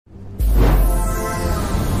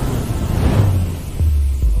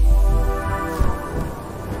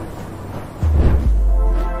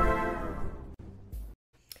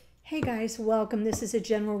guys, welcome. This is a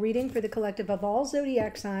general reading for the collective of all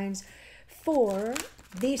zodiac signs for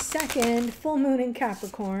the second full moon in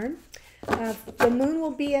Capricorn. The moon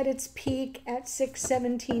will be at its peak at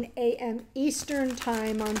 6:17 a.m. Eastern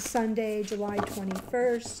time on Sunday, July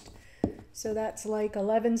 21st. So that's like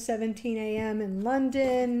 11:17 a.m. in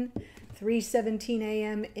London, 3:17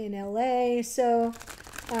 a.m. in LA. So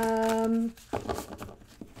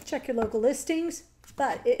check your local listings,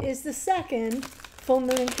 but it is the second full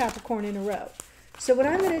moon in Capricorn in a row. So what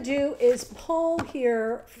I'm going to do is pull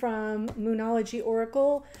here from Moonology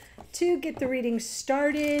Oracle to get the reading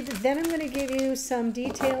started. Then I'm going to give you some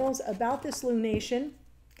details about this lunation.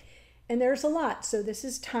 And there's a lot. So this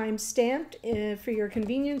is time stamped for your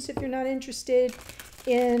convenience if you're not interested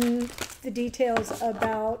in the details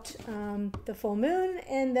about the full moon.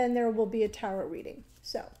 And then there will be a tarot reading.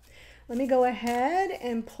 So let me go ahead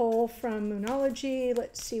and pull from Moonology.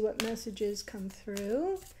 Let's see what messages come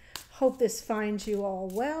through. Hope this finds you all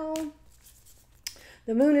well.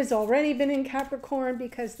 The moon has already been in Capricorn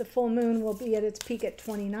because the full moon will be at its peak at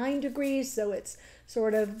 29 degrees. So it's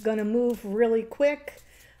sort of going to move really quick.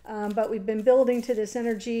 But we've been building to this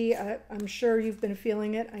energy. I'm sure you've been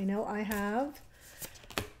feeling it. I know I have.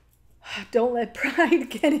 Don't let pride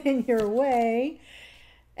get in your way.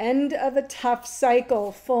 End of a tough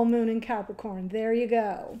cycle, full moon in Capricorn. There you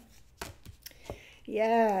go.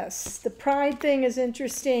 Yes, the pride thing is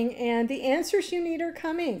interesting, and the answers you need are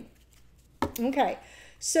coming. Okay,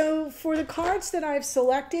 so for the cards that I've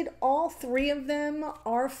selected, all three of them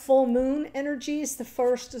are full moon energies. The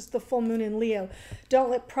first is the full moon in Leo. Don't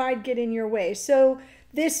let pride get in your way. So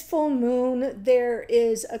this full moon, there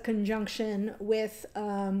is a conjunction with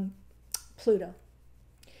Pluto.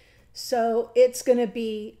 So it's going to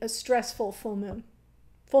be a stressful full moon.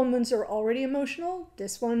 Full moons are already emotional.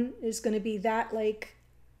 This one is going to be that, like,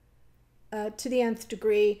 to the nth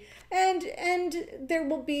degree. And there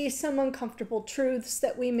will be some uncomfortable truths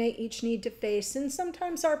that we may each need to face. And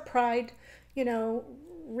sometimes our pride, you know,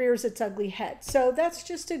 rears its ugly head. So that's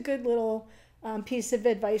just a good little piece of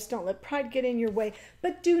advice. Don't let pride get in your way.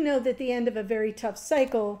 But do know that the end of a very tough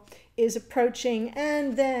cycle is approaching.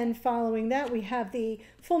 And then following that, we have the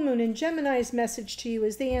full moon in Gemini's message to you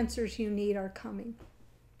is the answers you need are coming.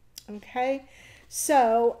 Okay,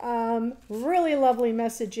 so really lovely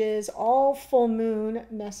messages, all full moon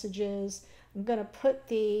messages. I'm going to put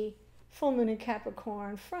the full moon in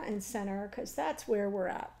Capricorn front and center because that's where we're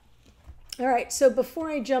at. All right, so before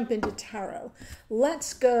I jump into tarot,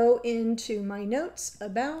 let's go into my notes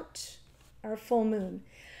about our full moon.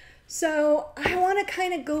 So I want to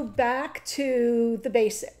kind of go back to the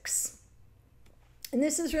basics. And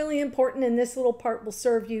this is really important, and this little part will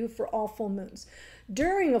serve you for all full moons.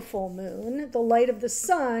 During a full moon, the light of the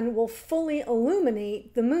sun will fully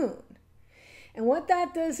illuminate the moon. And what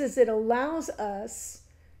that does is it allows us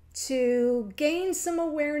to gain some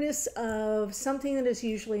awareness of something that is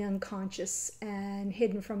usually unconscious and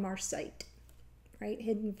hidden from our sight, right?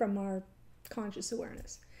 Hidden from our conscious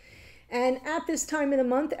awareness. And at this time of the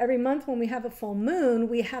month, every month when we have a full moon,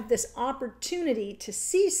 we have this opportunity to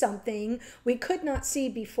see something we could not see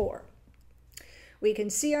before. We can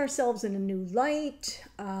see ourselves in a new light,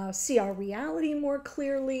 see our reality more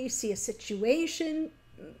clearly, see a situation,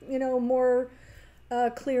 you know, more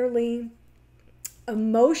clearly.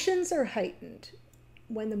 Emotions are heightened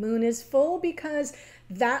when the moon is full because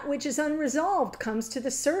that which is unresolved comes to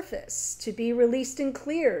the surface to be released and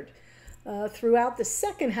cleared. Throughout the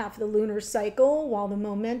second half of the lunar cycle, while the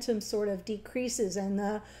momentum sort of decreases and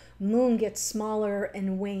the moon gets smaller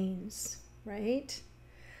and wanes, right?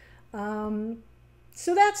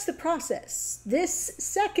 So that's the process. This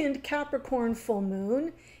second Capricorn full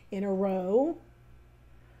moon in a row,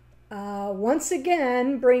 once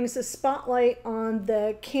again, brings a spotlight on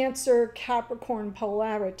the Cancer-Capricorn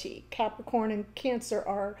polarity. Capricorn and Cancer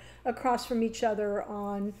are across from each other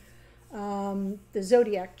on the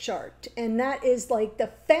zodiac chart, and that is like the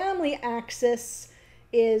family axis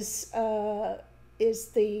is the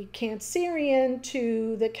Cancerian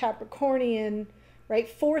to the Capricornian, right?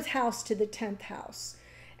 4th house to the 10th house,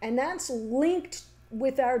 and that's linked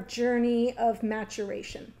with our journey of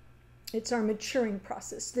maturation. It's our maturing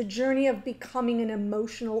process, the journey of becoming an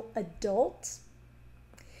emotional adult,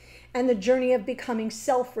 and the journey of becoming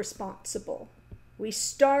self-responsible. We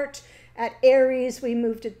start at Aries, we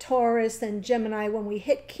move to Taurus, then Gemini. When we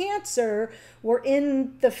hit Cancer, we're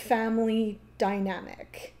in the family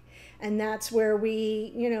dynamic. And that's where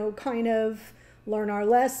we, you know, kind of learn our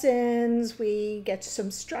lessons, we get some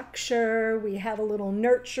structure, we have a little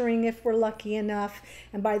nurturing if we're lucky enough.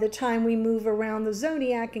 And by the time we move around the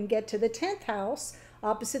zodiac and get to the 10th house,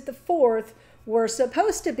 opposite the 4th, we're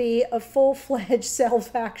supposed to be a full-fledged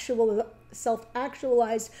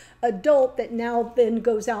self-actualized adult that now then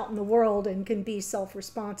goes out in the world and can be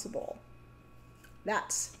self-responsible.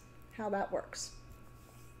 That's how that works.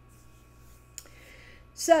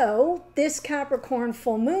 So this Capricorn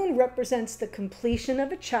full moon represents the completion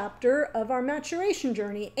of a chapter of our maturation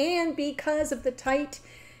journey. And because of the tight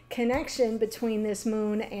connection between this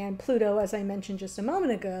moon and Pluto, as I mentioned just a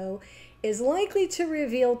moment ago, is likely to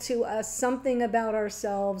reveal to us something about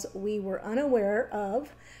ourselves we were unaware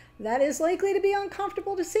of that is likely to be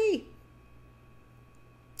uncomfortable to see.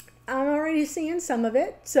 I'm already seeing some of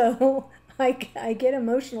it, so I get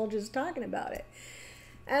emotional just talking about it.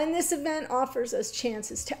 And this event offers us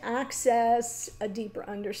chances to access a deeper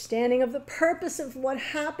understanding of the purpose of what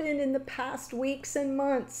happened in the past weeks and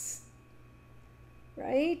months,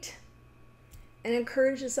 right? And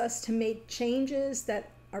encourages us to make changes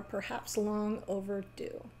that are perhaps long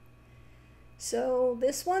overdue. So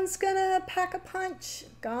this one's gonna pack a punch,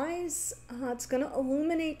 guys. It's gonna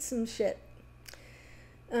illuminate some shit.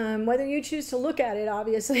 Whether you choose to look at it,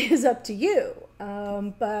 obviously, is up to you.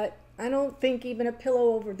 But I don't think even a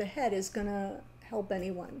pillow over the head is gonna help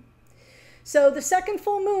anyone. So the second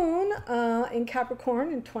full moon in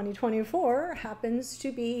Capricorn in 2024 happens to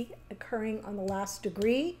be occurring on the last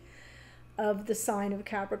degree of the sign of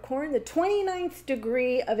Capricorn. The 29th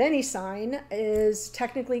degree of any sign is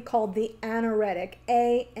technically called the anaretic,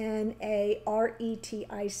 A-N-A-R-E-T-I-C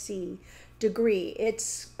degree.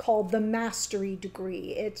 It's called the mastery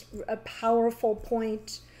degree. It's a powerful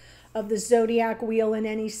point of the zodiac wheel in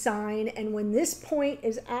any sign. And when this point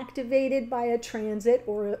is activated by a transit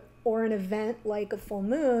or an event like a full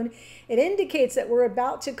moon, it indicates that we're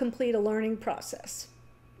about to complete a learning process,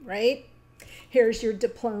 right? Here's your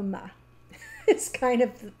diploma. It's kind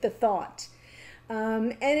of the thought.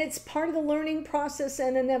 And it's part of the learning process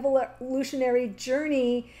and an evolutionary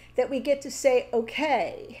journey that we get to say,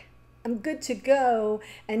 okay, I'm good to go,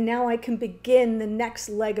 and now I can begin the next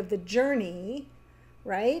leg of the journey,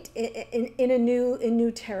 right? In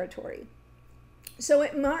new territory. So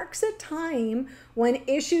it marks a time when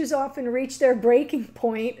issues often reach their breaking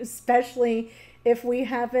point, especially if we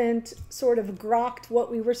haven't sort of grokked what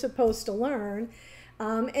we were supposed to learn.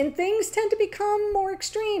 And things tend to become more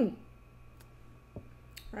extreme,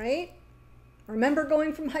 right? Remember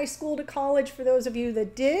going from high school to college for those of you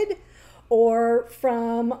that did, or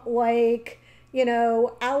from like, you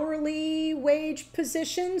know, hourly wage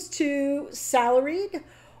positions to salaried,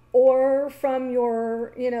 or from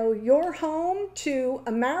your, you know, your home to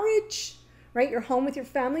a marriage, right? Your home with your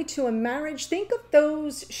family to a marriage. Think of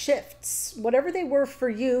those shifts, whatever they were for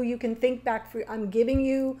you. You can think back for, I'm giving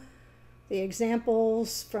you the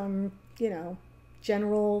examples from, you know,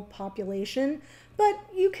 general population, but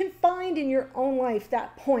you can find in your own life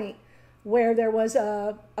that point where there was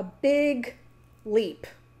a big leap.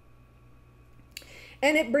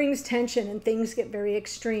 And it brings tension and things get very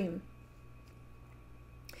extreme.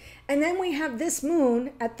 And then we have this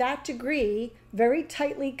moon at that degree very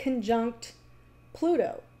tightly conjunct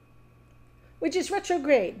Pluto, which is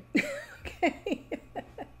retrograde. Okay.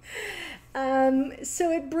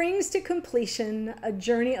 So it brings to completion a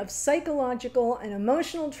journey of psychological and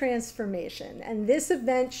emotional transformation. And this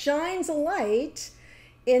event shines a light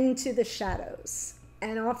into the shadows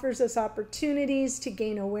and offers us opportunities to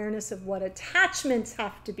gain awareness of what attachments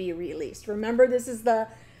have to be released. Remember, this is the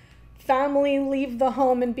family leave the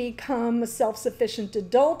home and become a self-sufficient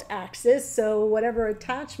adult axis. So whatever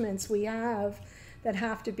attachments we have that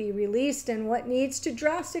have to be released and what needs to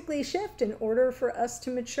drastically shift in order for us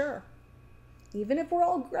to mature, even if we're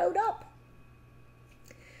all grown up.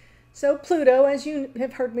 So Pluto, as you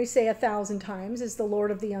have heard me say 1,000 times, is the lord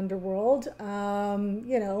of the underworld.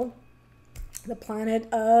 You know, the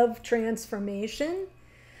planet of transformation,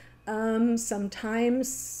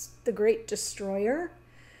 sometimes the great destroyer.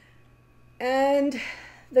 And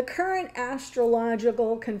the current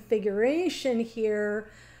astrological configuration here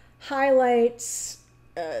highlights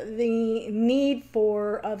the need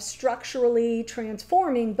of structurally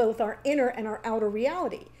transforming both our inner and our outer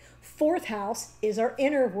reality. Fourth house is our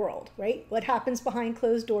inner world, right? What happens behind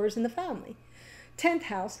closed doors in the family. 10th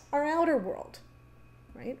house, our outer world,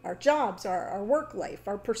 right? Our jobs, our work life,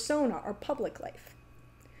 our persona, our public life.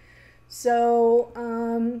 So,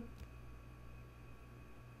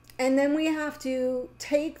 and then we have to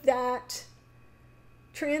take that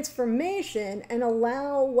transformation and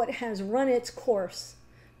allow what has run its course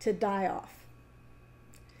to die off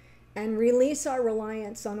and release our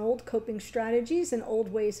reliance on old coping strategies and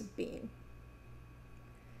old ways of being.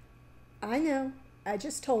 I know, I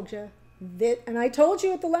just told you, And I told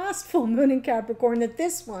you at the last full moon in Capricorn that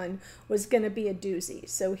this one was going to be a doozy.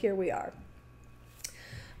 So here we are.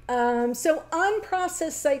 So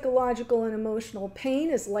unprocessed psychological and emotional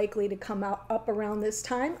pain is likely to come up around this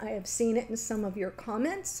time. I have seen it in some of your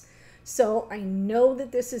comments. So I know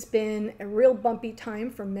that this has been a real bumpy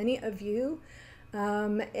time for many of you.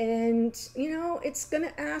 And, you know, it's going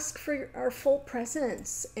to ask for our full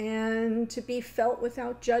presence and to be felt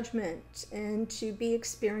without judgment and to be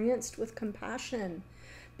experienced with compassion.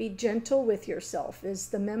 Be gentle with yourself is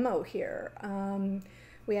the memo here.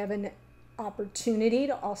 We have an opportunity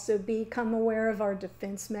to also become aware of our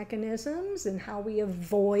defense mechanisms and how we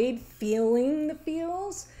avoid feeling the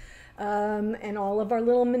feels. And all of our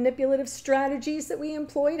little manipulative strategies that we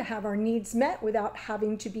employ to have our needs met without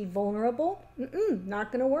having to be vulnerable.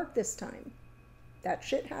 Not going to work this time. That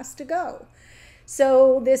shit has to go.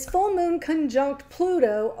 So this full moon conjunct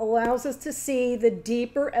Pluto allows us to see the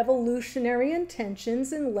deeper evolutionary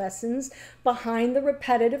intentions and lessons behind the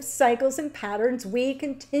repetitive cycles and patterns we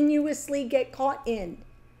continuously get caught in,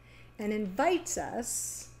 and invites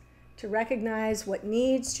us to recognize what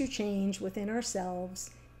needs to change within ourselves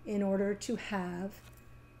in order to have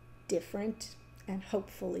different and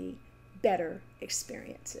hopefully better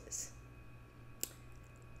experiences.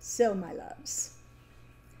 So, my loves,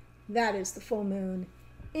 that is the full moon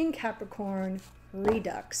in Capricorn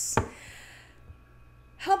Redux.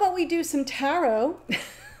 How about we do some tarot?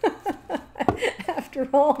 After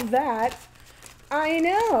all that, I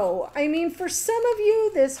know. I mean, for some of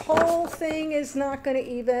you, this whole thing is not going to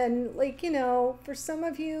even, like, you know, for some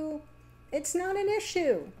of you, it's not an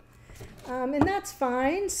issue. And that's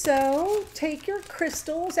fine. So take your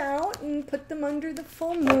crystals out and put them under the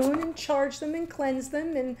full moon and charge them and cleanse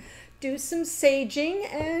them and do some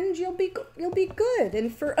saging, and you'll be good.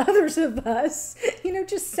 And for others of us, you know,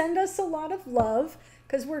 just send us a lot of love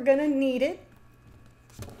because we're going to need it.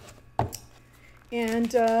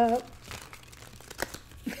 And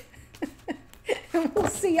and we'll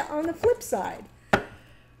see you on the flip side.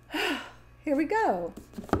 Here we go.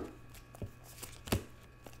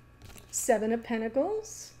 Seven of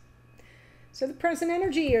Pentacles. So the present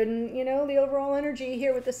energy and, you know, the overall energy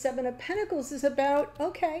here with the Seven of Pentacles is about,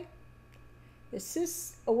 okay, this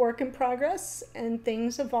is a work in progress and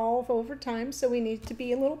things evolve over time, so we need to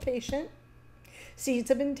be a little patient.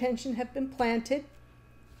 Seeds of intention have been planted.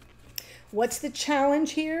 What's the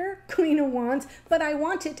challenge here? Queen of Wands. But I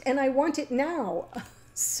want it, and I want it now.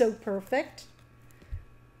 So perfect.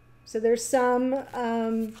 So there's some,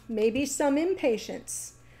 maybe some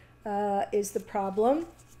impatience is the problem.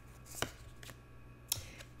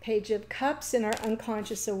 Page of Cups in our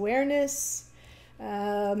unconscious awareness.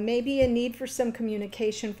 Maybe a need for some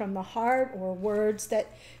communication from the heart or words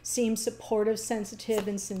that seem supportive, sensitive,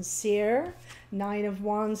 and sincere. Nine of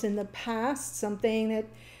Wands in the past, something that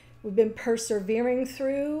we've been persevering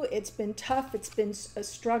through. It's been tough. It's been a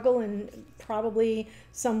struggle and probably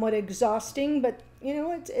somewhat exhausting, but you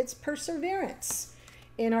know, it's perseverance.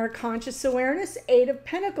 In our conscious awareness, Eight of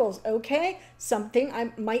Pentacles. Okay, something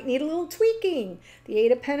I might need a little tweaking. The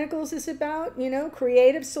Eight of Pentacles is about, you know,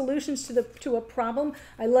 creative solutions to a problem.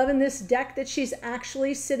 I love in this deck that she's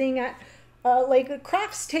actually sitting at like a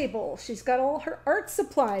crafts table. She's got all her art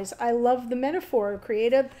supplies. I love the metaphor of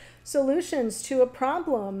creative solutions to a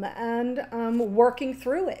problem and working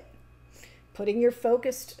through it. Putting your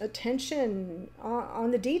focused attention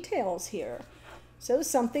on the details here. So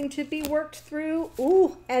something to be worked through,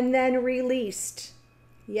 ooh, and then released.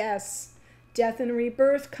 Yes, death and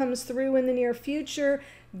rebirth comes through in the near future.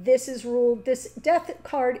 This is ruled, this death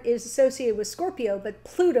card is associated with Scorpio, but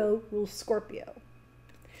Pluto rules Scorpio.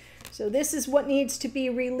 So this is what needs to be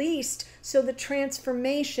released so the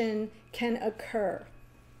transformation can occur.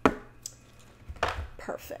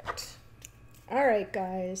 Perfect. All right,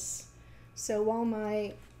 guys. So while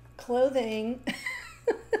my clothing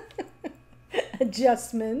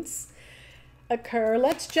adjustments occur,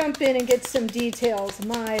 let's jump in and get some details.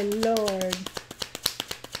 My Lord.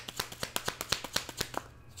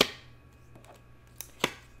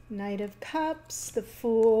 Knight of Cups, the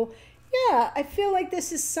Fool. Yeah, I feel like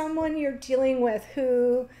this is someone you're dealing with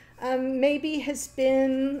who maybe has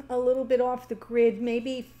been a little bit off the grid,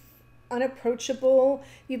 maybe unapproachable.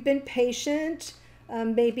 You've been patient.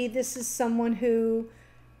 Maybe this is someone who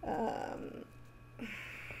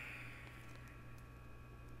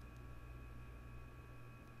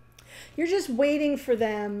you're just waiting for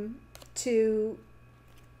them to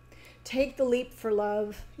take the leap for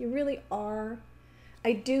love. You really are.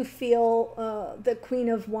 I do feel the Queen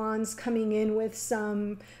of Wands coming in with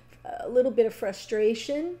a little bit of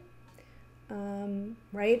frustration,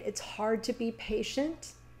 right? It's hard to be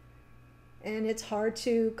patient. And it's hard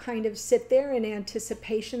to kind of sit there in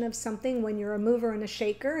anticipation of something when you're a mover and a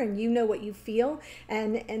shaker and you know what you feel,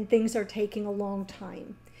 and things are taking a long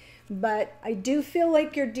time. But I do feel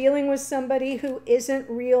like you're dealing with somebody who isn't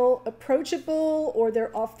real approachable, or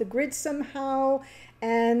they're off the grid somehow,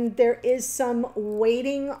 and there is some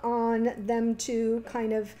waiting on them to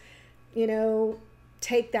kind of, you know,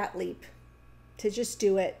 take that leap, to just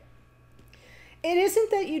do it. It isn't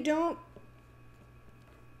that you don't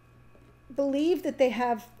believe that they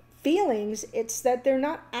have feelings, it's that they're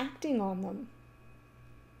not acting on them.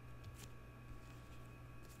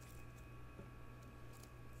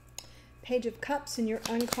 Page of Cups in your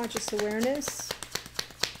unconscious awareness.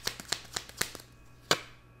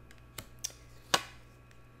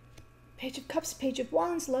 Page of Cups, Page of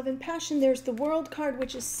Wands, love and passion. There's the World card,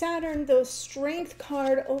 which is Saturn, the Strength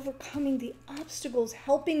card, overcoming the obstacles,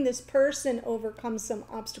 helping this person overcome some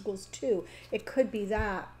obstacles too. It could be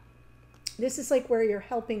that. This is like where you're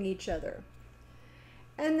helping each other.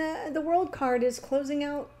 And the World card is closing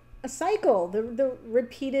out a cycle, the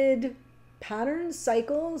repeated patterns,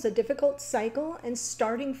 cycles, a difficult cycle, and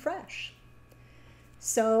starting fresh.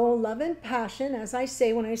 So love and passion, as I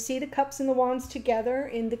say, when I see the Cups and the Wands together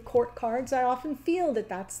in the Court cards, I often feel that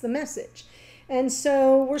that's the message. And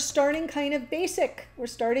so we're starting kind of basic. We're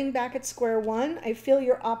starting back at square one. I feel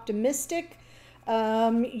you're optimistic.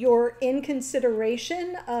 You're in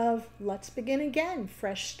consideration of let's begin again,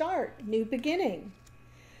 fresh start, new beginning.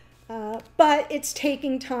 But it's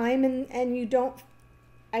taking time, and you don't,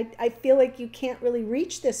 I feel like you can't really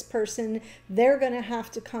reach this person. They're going to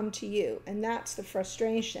have to come to you, and that's the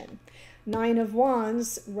frustration. Nine of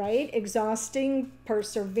Wands, right? Exhausting,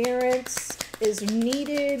 perseverance is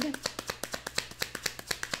needed.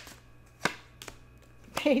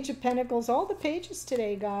 Page of Pentacles, all the pages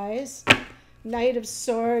today, guys. Knight of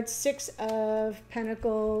Swords, Six of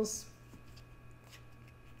Pentacles.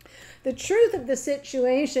 The truth of the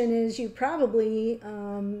situation is you probably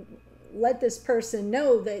let this person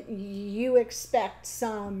know that you expect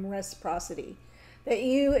some reciprocity, that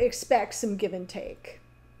you expect some give and take.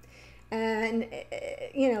 And,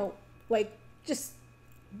 you know, like just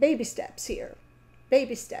baby steps here,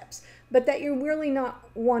 baby steps, but that you're really not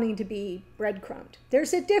wanting to be breadcrumbed.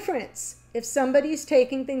 There's a difference. If somebody's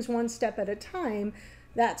taking things one step at a time,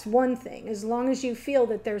 that's one thing. As long as you feel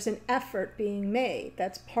that there's an effort being made,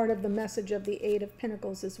 that's part of the message of the Eight of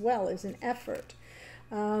Pentacles as well, is an effort.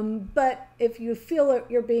 But if you feel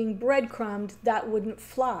that you're being breadcrumbed, that wouldn't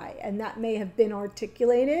fly, and that may have been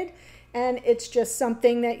articulated, and it's just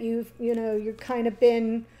something that you've kind of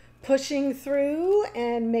been pushing through,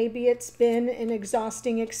 and maybe it's been an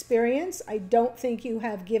exhausting experience. I don't think you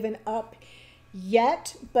have given up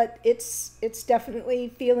yet, but it's definitely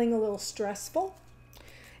feeling a little stressful.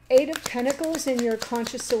 Eight of Pentacles in your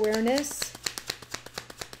conscious awareness.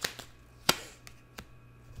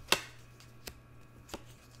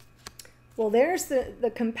 Well, there's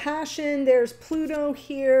the compassion. There's Pluto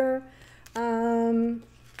here. Wheel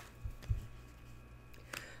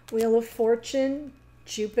of Fortune,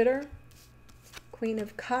 Jupiter. Queen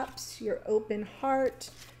of Cups, your open heart,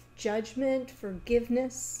 judgment,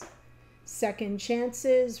 forgiveness, second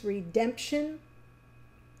chances, redemption.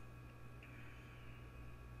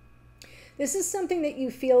 This is something that you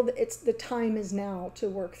feel that the time is now to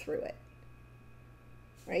work through it,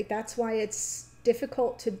 right? That's why it's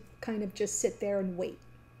difficult to kind of just sit there and wait,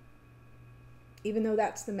 even though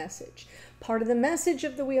that's the message. Part of the message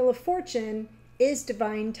of the Wheel of Fortune is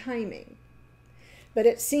divine timing. But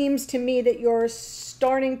it seems to me that you're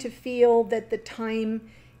starting to feel that the time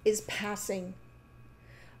is passing.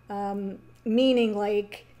 Meaning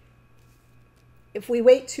like, if we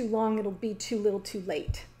wait too long, it'll be too little too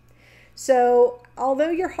late. So although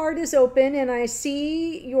your heart is open, and I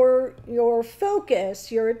see your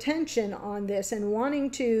focus, your attention on this, and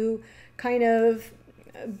wanting to kind of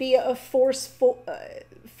be a force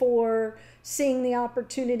for seeing the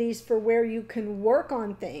opportunities for where you can work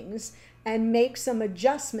on things and make some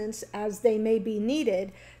adjustments as they may be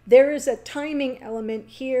needed, there is a timing element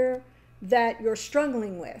here that you're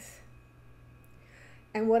struggling with.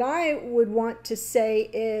 And what I would want to say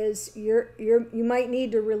is you might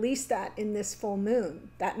need to release that in this full moon.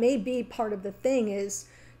 That may be part of the thing, is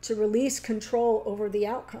to release control over the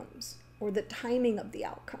outcomes or the timing of the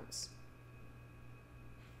outcomes.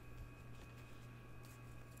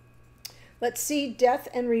 Let's see death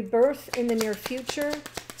and rebirth in the near future.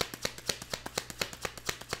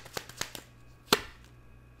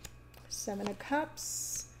 Seven of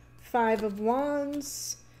Cups, Five of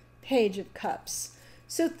Wands, Page of Cups.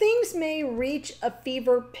 So things may reach a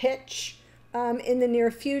fever pitch in the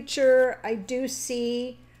near future. I do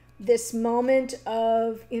see this moment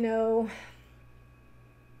of, you know,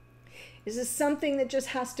 is this something that just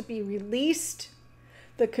has to be released?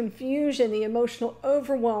 The confusion, the emotional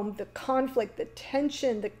overwhelm, the conflict, the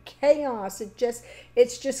tension, the chaos,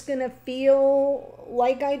 it's just going to feel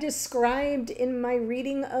like I described in my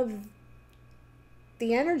reading of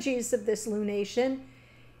the energies of this lunation.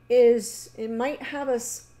 It might have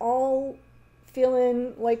us all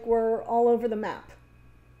feeling like we're all over the map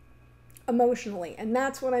emotionally. And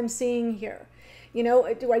that's what I'm seeing here. You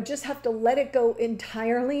know, do I just have to let it go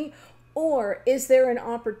entirely? Or is there an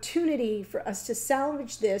opportunity for us to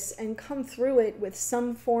salvage this and come through it with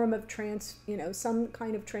some form of some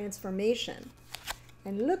kind of transformation?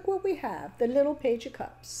 And look what we have, the little Page of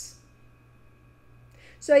Cups.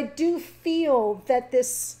 So I do feel that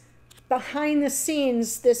this behind the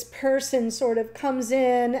scenes, this person sort of comes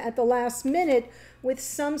in at the last minute with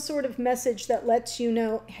some sort of message that lets you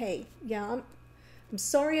know, hey, yeah, I'm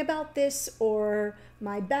sorry about this, or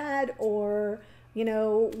my bad, or, you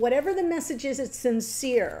know, whatever the message is, it's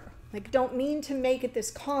sincere. Like, don't mean to make it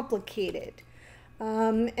this complicated.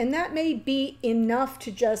 And that may be enough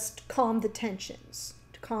to just calm the tensions,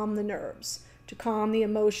 to calm the nerves, to calm the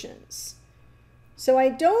emotions. So I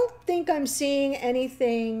don't think I'm seeing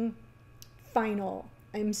anything final.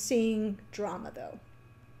 I'm seeing drama, though.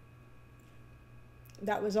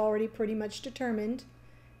 That was already pretty much determined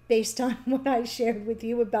based on what I shared with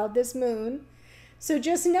you about this moon. So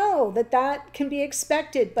just know that that can be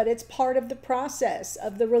expected, but it's part of the process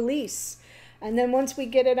of the release. And then once we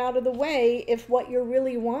get it out of the way, if what you're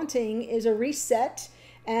really wanting is a reset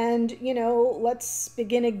and, you know, let's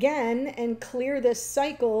begin again and clear this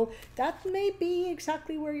cycle, that may be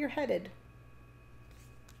exactly where you're headed.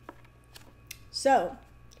 So,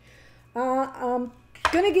 I'm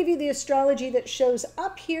going to give you the astrology that shows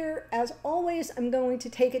up here. As always, I'm going to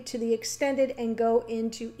take it to the extended and go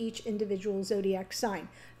into each individual zodiac sign.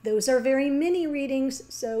 Those are very mini readings,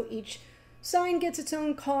 so each sign gets its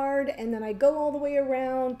own card, and then I go all the way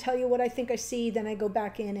around, tell you what I think I see, then I go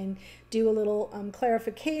back in and do a little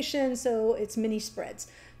clarification, so it's mini spreads.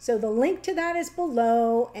 So the link to that is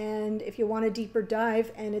below, and if you want a deeper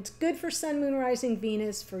dive, and it's good for Sun, Moon, Rising,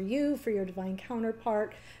 Venus, for you, for your divine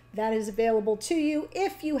counterpart, that is available to you.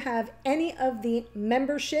 If you have any of the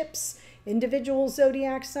memberships, individual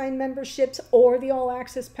zodiac sign memberships, or the All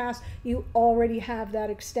Access Pass, you already have that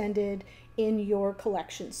extended in your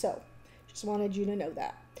collection. So just wanted you to know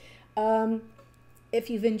that. If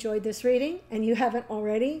you've enjoyed this reading and you haven't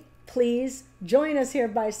already, please join us here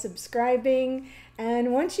by subscribing.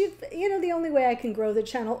 And once you've, you know, the only way I can grow the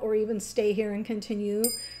channel or even stay here and continue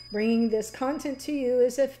bringing this content to you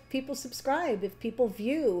is if people subscribe, if people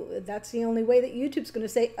view. That's the only way that YouTube's going to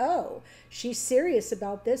say, oh, she's serious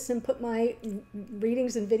about this, and put my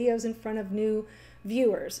readings and videos in front of new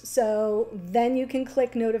viewers. So then you can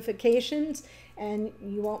click notifications and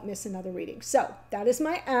you won't miss another reading. So that is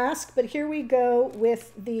my ask, but here we go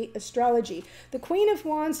with the astrology. The Queen of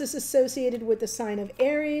Wands is associated with the sign of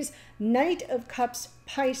Aries, Knight of Cups,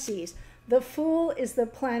 Pisces. The Fool is the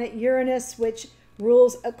planet Uranus, which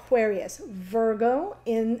rules Aquarius. Virgo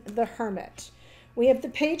in the Hermit. We have the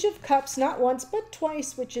Page of Cups, not once but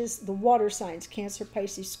twice, which is the water signs, Cancer,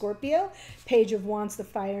 Pisces, Scorpio. Page of Wands, the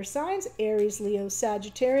fire signs, Aries, Leo,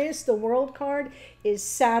 Sagittarius. The World card is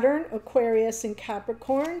Saturn, Aquarius, and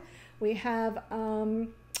Capricorn. We have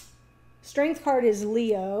Strength card is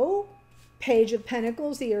Leo. Page of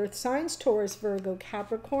Pentacles, the earth signs, Taurus, Virgo,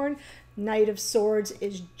 Capricorn. Knight of Swords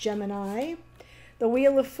is Gemini. The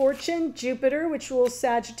Wheel of Fortune, Jupiter, which rules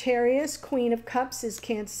Sagittarius. Queen of Cups is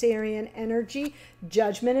Cancerian energy.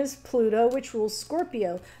 Judgment is Pluto, which rules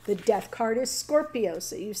Scorpio. The Death card is Scorpio.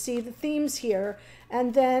 So you see the themes here.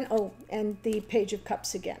 And then, oh, and the Page of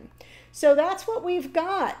Cups again. So that's what we've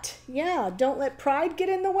got. Yeah, don't let pride get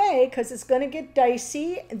in the way, because it's going to get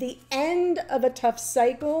dicey. The end of a tough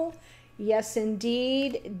cycle, yes,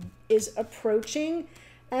 indeed, is approaching.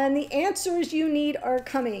 And the answers you need are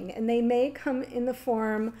coming, and they may come in the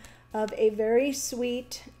form of a very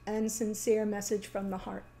sweet and sincere message from the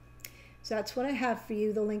heart. So that's what I have for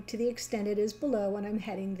you. The link to the extended is below, and I'm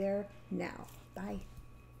heading there now. Bye.